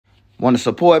Want to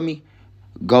support me?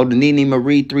 Go to Nene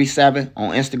Marie 37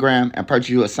 on Instagram and purchase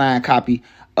you a signed copy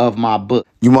of my book.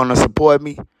 You want to support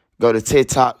me? Go to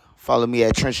TikTok. Follow me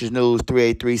at Trenches News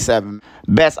 3837.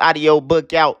 Best audio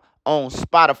book out on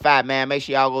Spotify, man. Make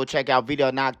sure y'all go check out Video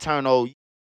Nocturnal.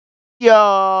 Yo!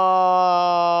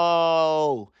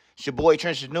 It's your boy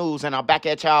Trenches News, and I'm back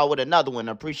at y'all with another one.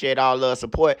 Appreciate all the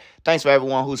support. Thanks for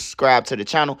everyone who subscribed to the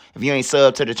channel. If you ain't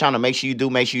subbed to the channel, make sure you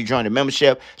do. Make sure you join the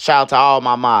membership. Shout out to all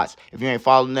my mods. If you ain't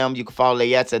following them, you can follow their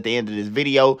yets at the end of this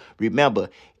video. Remember,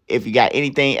 if you got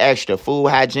anything extra, food,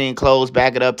 hygiene, clothes,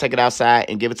 bag it up, take it outside,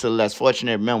 and give it to the less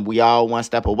fortunate. Remember, we all one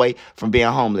step away from being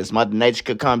homeless. Mother Nature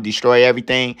could come destroy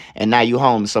everything, and now you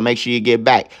homeless, so make sure you get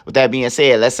back. With that being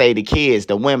said, let's say the kids,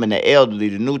 the women, the elderly,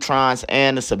 the neutrons,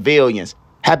 and the civilians.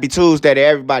 Happy Tuesday to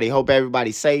everybody. Hope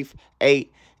everybody's safe,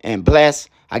 ate, and blessed.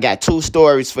 I got 2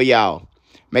 stories for y'all.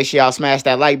 Make sure y'all smash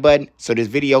that like button so this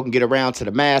video can get around to the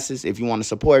masses. If you want to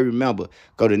support, remember,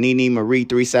 go to Nene Marie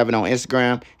 37 on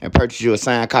Instagram and purchase you a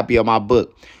signed copy of my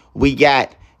book. We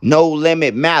got No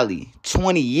Limit Mally,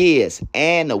 20 years,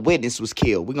 and the witness was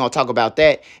killed. We're going to talk about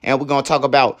that, and we're going to talk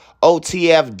about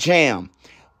OTF Jam.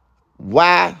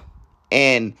 Why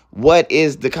and what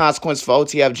is the consequence for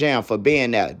OTF Jam for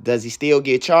being there? Does he still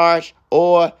get charged,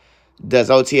 or does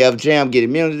OTF Jam get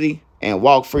immunity and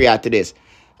walk free after this?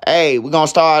 Hey, we're going to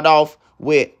start off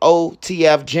with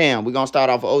OTF Jam. We're going to start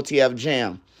off with OTF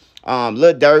Jam.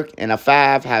 Lil Durk and a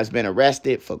 5 has been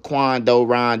arrested for Quando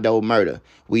Rondo murder.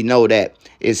 We know that.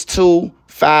 It's 2,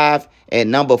 5,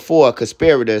 and number 4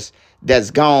 conspirators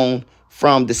that's gone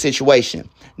from the situation.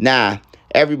 Now,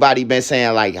 everybody been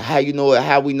saying, like, how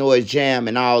we know it's Jam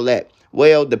and all that.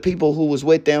 Well, the people who was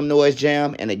with them know it's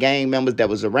Jam, and the gang members that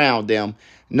was around them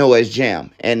know it's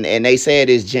Jam. And they said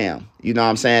it's Jam. You know what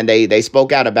I'm saying? They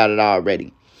spoke out about it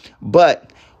already.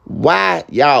 But why,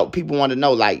 y'all, people want to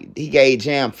know, like, he gave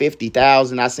Jam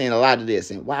 $50,000. I seen a lot of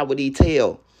this. And why would he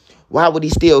tell? Why would he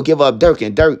still give up Durk?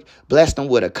 And Durk blessed him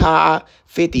with a car,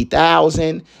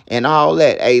 $50,000, and all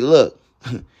that. Hey, look,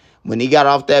 when he got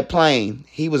off that plane,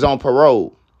 he was on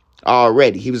parole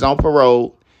already. He was on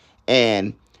parole,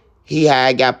 and he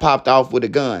had got popped off with a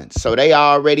gun. So they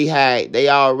already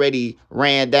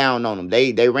ran down on him.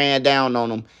 They ran down on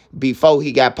him before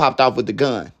he got popped off with the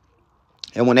gun.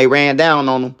 And when they ran down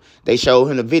on him, they showed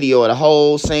him the video of the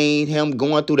whole scene, him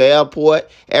going through the airport.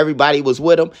 Everybody was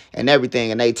with him and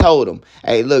everything. And they told him,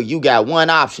 hey, look, you got one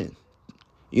option.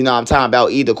 You know what I'm talking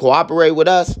about? Either cooperate with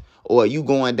us or you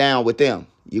going down with them.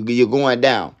 You're going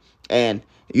down. And,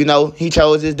 you know, he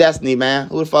chose his destiny, man.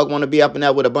 Who the fuck want to be up in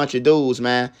there with a bunch of dudes,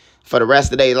 man, for the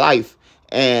rest of their life?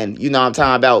 And, you know what I'm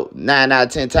talking about, 9 out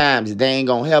of 10 times, they ain't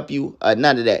going to help you or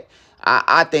none of that.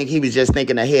 I think he was just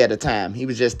thinking ahead of time. He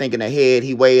was just thinking ahead.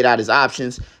 He weighed out his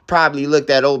options, probably looked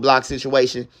at old block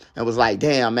situation and was like,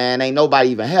 damn, man, ain't nobody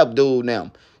even help dude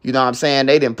them. You know what I'm saying?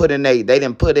 They didn't put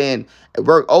in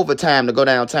work overtime to go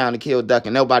downtown to kill Duck,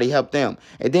 and nobody helped them.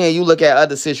 And then you look at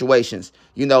other situations,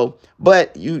 you know,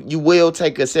 but you will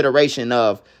take consideration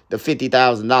of the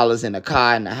 $50,000 in the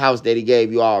car and the house that he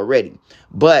gave you already.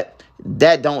 But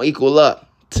that don't equal up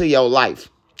to your life.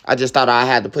 I just thought I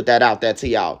had to put that out there to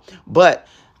y'all. But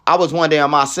I was wondering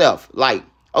myself, like,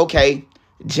 okay,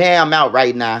 Jam out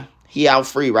right now. He out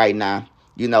free right now,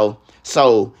 you know.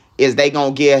 So is they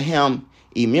going to give him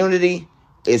immunity?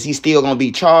 Is he still going to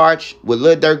be charged with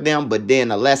Lil Durk them, but then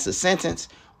a lesser sentence?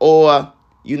 Or,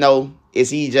 you know,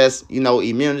 is he just, you know,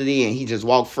 immunity and he just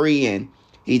walk free and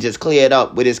he just cleared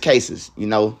up with his cases, you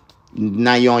know?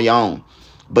 Now you're on your own.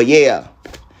 But yeah,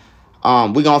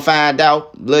 we're going to find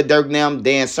out. Lil Durk them,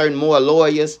 they inserting more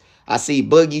lawyers. I see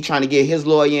Boogie trying to get his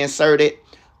lawyer inserted.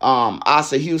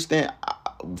 Asa Houston,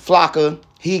 Flocka,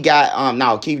 he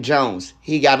got, Keith Jones,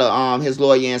 he got his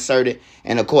lawyer inserted.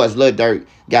 And, of course, Lil Durk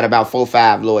got about 4 or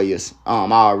 5 lawyers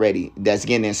already that's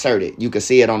getting inserted. You can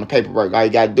see it on the paperwork. All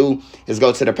you got to do is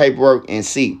go to the paperwork and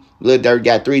see. Lil Durk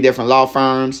got 3 different law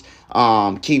firms.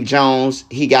 Keith Jones,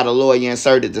 he got a lawyer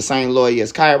inserted, the same lawyer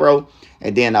as Cairo.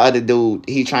 And then the other dude,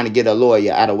 he trying to get a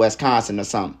lawyer out of Wisconsin or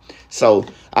something. So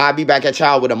I'll be back at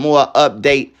y'all with a more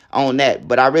update on that.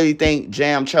 But I really think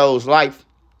Jam chose life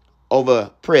over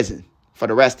prison for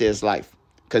the rest of his life,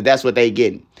 because that's what they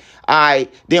getting. All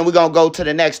right, then we're going to go to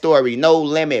the next story. No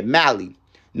Limit Mally.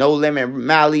 No Limit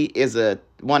Mally is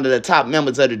one of the top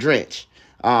members of the Drench.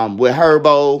 With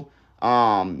Herbo,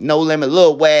 No Limit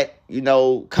Lil Wet, you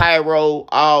know, Cairo,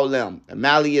 all them.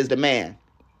 Mally is the man.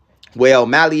 Well,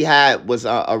 Mally was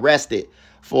arrested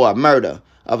for a murder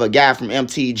of a guy from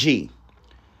MTG.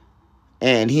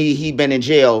 And he been in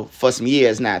jail for some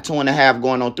years now, 2.5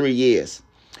 going on 3 years.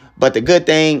 But the good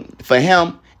thing for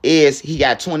him is he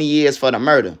got 20 years for the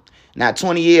murder. Now,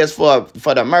 20 years for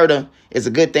the murder is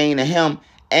a good thing to him,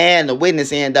 and the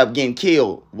witness ended up getting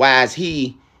killed while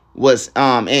he was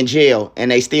in jail,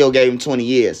 and they still gave him 20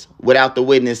 years without the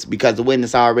witness because the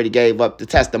witness already gave up the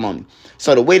testimony.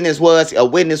 So a witness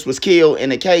was killed in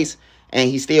the case, and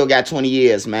he still got 20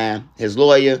 years, man. His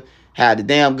lawyer had a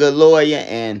damn good lawyer,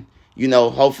 and, you know,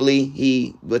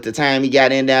 hopefully with the time he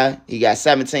got in there, he got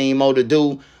 17 more to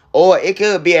do. Or it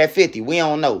could be at 50. We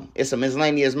don't know. It's a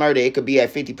miscellaneous murder. It could be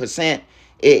at 50%.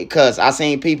 Because I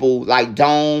seen people like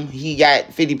Dome, he got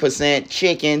 50%.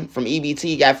 Chicken from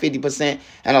EBT got 50%.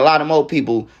 And a lot of more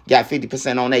people got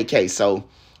 50% on their case. So,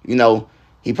 you know,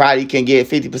 he probably can get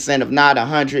 50%, if not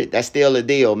 100. That's still a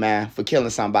deal, man, for killing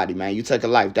somebody, man. You took a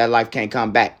life. That life can't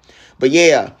come back. But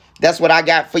yeah, that's what I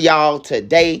got for y'all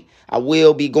today. I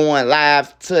will be going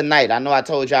live tonight. I know I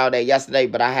told y'all that yesterday,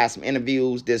 but I had some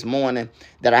interviews this morning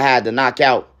that I had to knock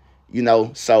out, you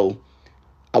know, so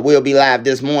I will be live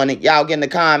this morning. Y'all get in the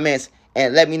comments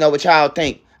and let me know what y'all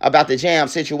think about the Jam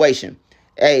situation.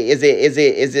 Hey, is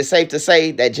it safe to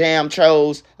say that Jam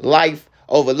chose life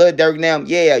over Lil Durk now?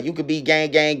 Yeah, you could be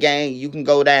gang. You can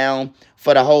go down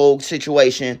for the whole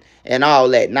situation and all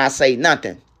that, not say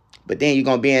nothing. But then you're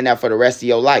going to be in there for the rest of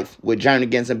your life with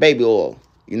Jernigan's and baby oil,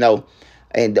 you know.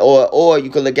 And or you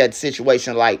could look at the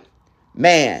situation like,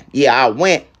 man, yeah, I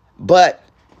went, but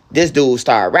this dude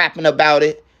started rapping about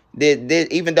it.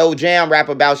 Even though Jam rap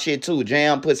about shit too,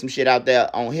 Jam put some shit out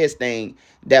there on his thing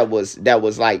that was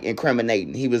like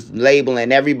incriminating. He was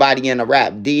labeling everybody in the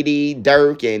rap, Diddy,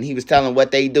 Durk, and he was telling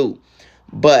what they do.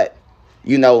 But,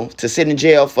 you know, to sit in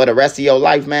jail for the rest of your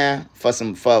life, man,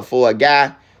 for a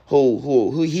guy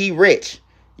who he rich.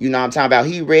 You know what I'm talking about?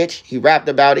 He rich. He rapped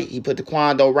about it. He put the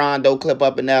Quando Rondo clip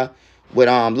up in there with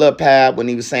Lil Pab when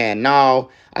he was saying, no,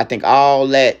 I think all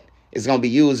that is going to be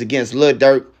used against Lil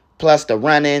Durk, plus the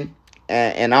running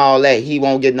and all that. He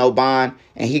won't get no bond,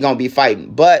 and he going to be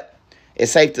fighting. But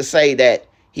it's safe to say that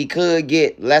he could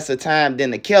get lesser time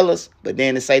than the killers, but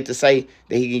then it's safe to say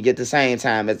that he can get the same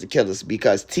time as the killers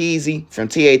because Teezy from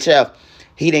THF,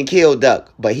 he didn't kill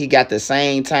Duck, but he got the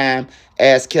same time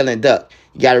as killing Duck.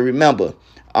 You got to remember,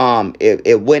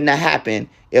 it wouldn't have happened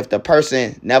if the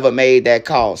person never made that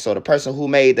call. So the person who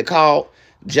made the call,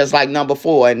 just like number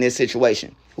 4 in this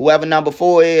situation, whoever number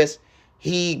 4 is,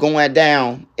 he going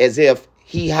down as if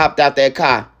he hopped out that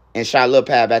car and shot Lil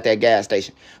Pab at that gas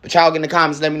station. But y'all get in the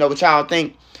comments, let me know what y'all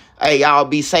think. Hey, y'all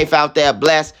be safe out there,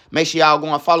 blessed. Make sure y'all go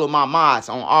and follow my mods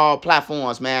on all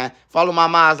platforms, man. Follow my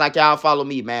mods like y'all follow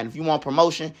me, man. If you want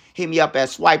promotion, hit me up at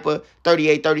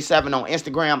Swiper3837 on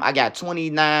Instagram. I got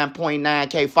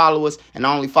 29.9K followers, and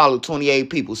I only follow 28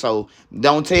 people. So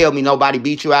don't tell me nobody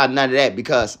beat you out, none of that,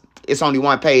 because it's only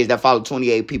one page that follow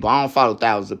 28 people. I don't follow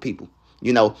thousands of people.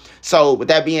 You know, so with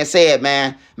that being said,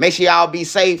 man, make sure y'all be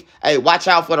safe. Hey, watch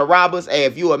out for the robbers. Hey,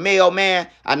 if you a male, man,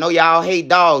 I know y'all hate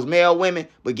dogs, male women,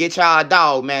 but get y'all a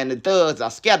dog, man. The thugs are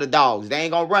scared of dogs. They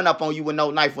ain't gonna run up on you with no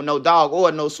knife, with no dog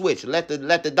or no switch. Let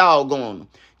the dog go on them.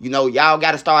 You know, y'all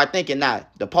got to start thinking now.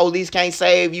 The police can't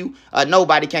save you.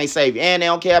 Nobody can't save you. And they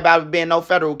don't care about it being no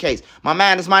federal case. My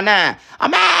man is my 9.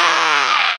 I'm out.